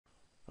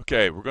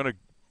Okay, we're going to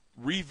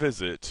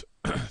revisit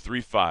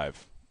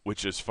 3.5,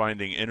 which is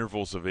finding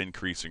intervals of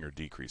increasing or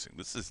decreasing.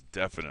 This is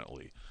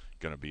definitely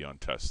going to be on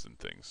tests and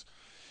things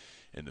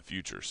in the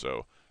future.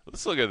 So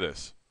let's look at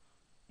this.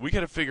 We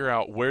got to figure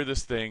out where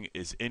this thing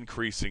is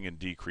increasing and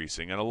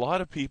decreasing. And a lot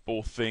of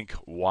people think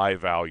Y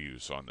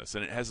values on this,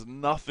 and it has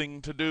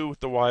nothing to do with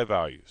the Y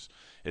values.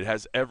 It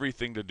has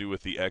everything to do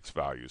with the X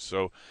values.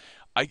 So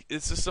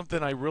this is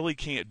something I really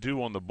can't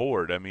do on the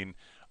board. I mean,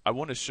 I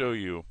want to show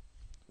you,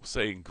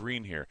 say in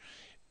green here,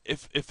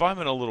 if I'm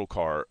in a little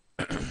car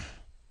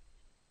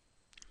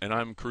and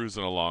I'm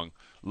cruising along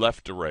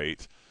left to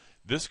right,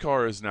 this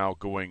car is now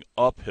going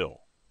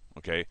uphill.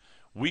 Okay,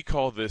 we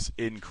call this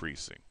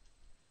increasing.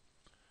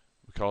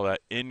 We call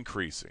that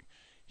increasing.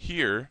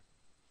 Here,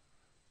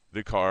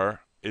 the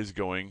car is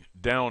going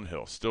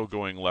downhill, still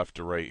going left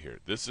to right here.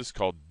 This is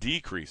called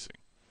decreasing.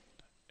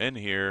 And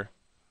here,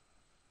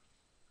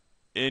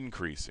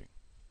 increasing.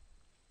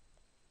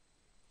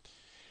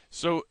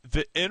 So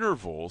the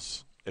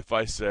intervals, if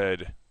I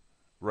said,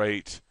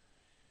 write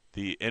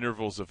the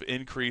intervals of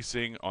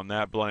increasing on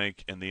that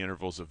blank and the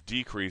intervals of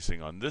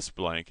decreasing on this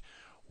blank,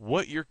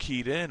 what you're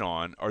keyed in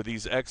on are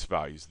these X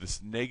values, this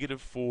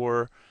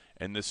 -4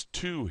 and this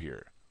 2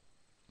 here.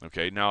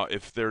 Okay, now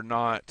if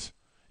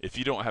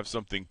you don't have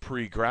something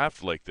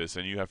pre-graphed like this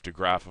and you have to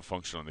graph a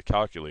function on the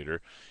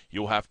calculator,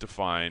 you'll have to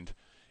find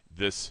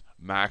this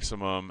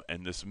maximum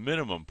and this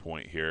minimum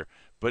point here,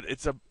 but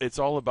it's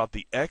all about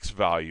the X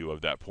value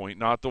of that point,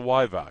 not the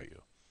Y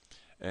value.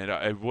 And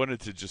I wanted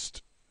to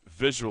just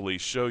visually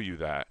show you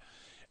that.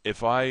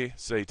 If I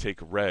say take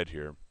red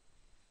here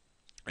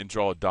and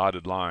draw a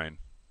dotted line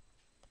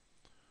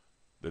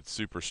that's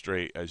super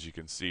straight, as you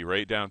can see,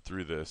 right down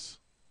through this,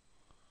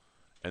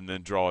 and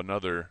then draw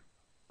another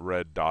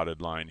red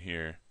dotted line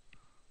here,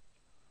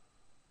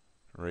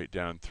 right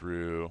down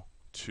through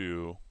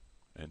 2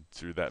 and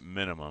through that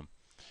minimum.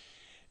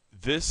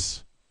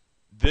 This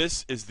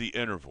is the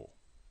interval.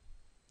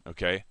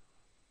 Okay?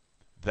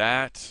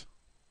 That,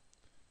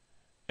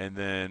 and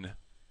then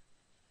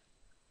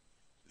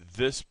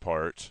this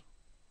part,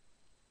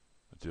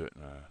 I'll do it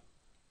in a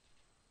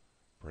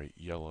bright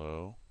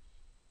yellow.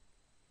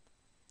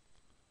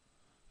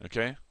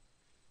 Okay?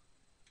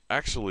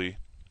 Actually,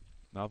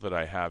 now that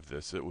I have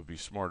this, it would be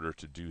smarter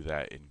to do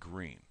that in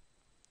green.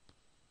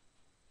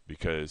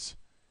 Because,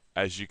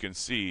 as you can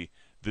see,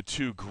 the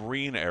two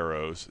green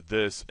arrows,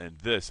 this and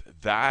this,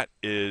 that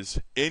is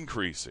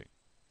increasing.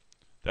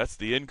 That's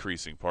the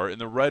increasing part,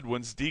 and the red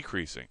one's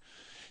decreasing.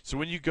 So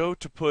when you go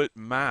to put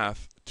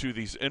math to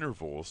these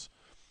intervals,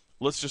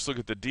 let's just look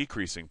at the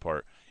decreasing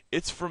part.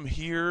 It's from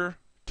here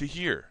to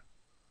here.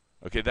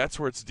 Okay, that's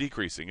where it's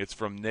decreasing. It's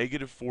from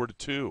 -4 to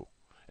 2.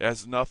 It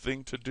has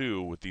nothing to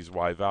do with these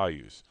Y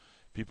values.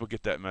 People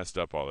get that messed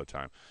up all the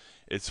time.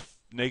 It's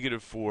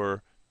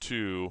 -4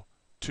 to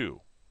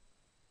 2.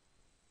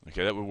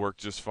 Okay, that would work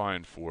just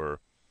fine for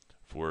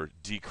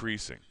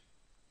decreasing.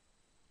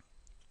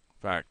 In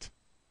fact,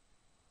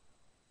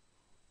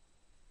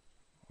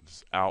 I'll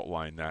just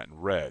outline that in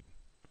red.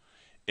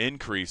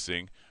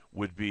 Increasing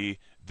would be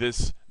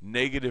this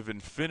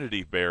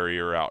 -infinity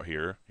barrier out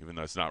here, even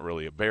though it's not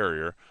really a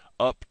barrier,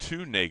 up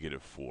to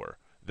 -4.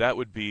 That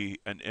would be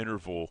an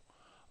interval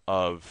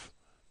of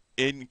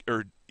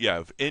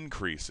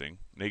increasing,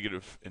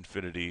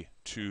 -infinity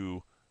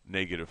to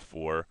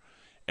 -4,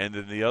 and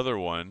then the other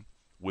one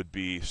would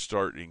be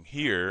starting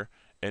here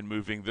and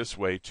moving this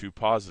way to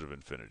positive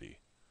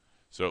infinity.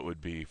 So it would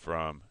be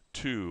from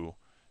 2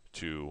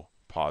 to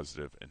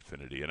positive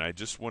infinity. And I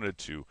just wanted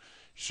to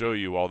show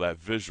you all that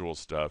visual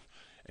stuff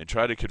and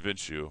try to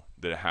convince you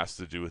that it has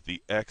to do with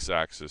the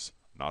x-axis,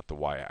 not the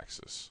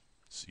y-axis.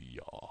 See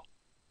y'all.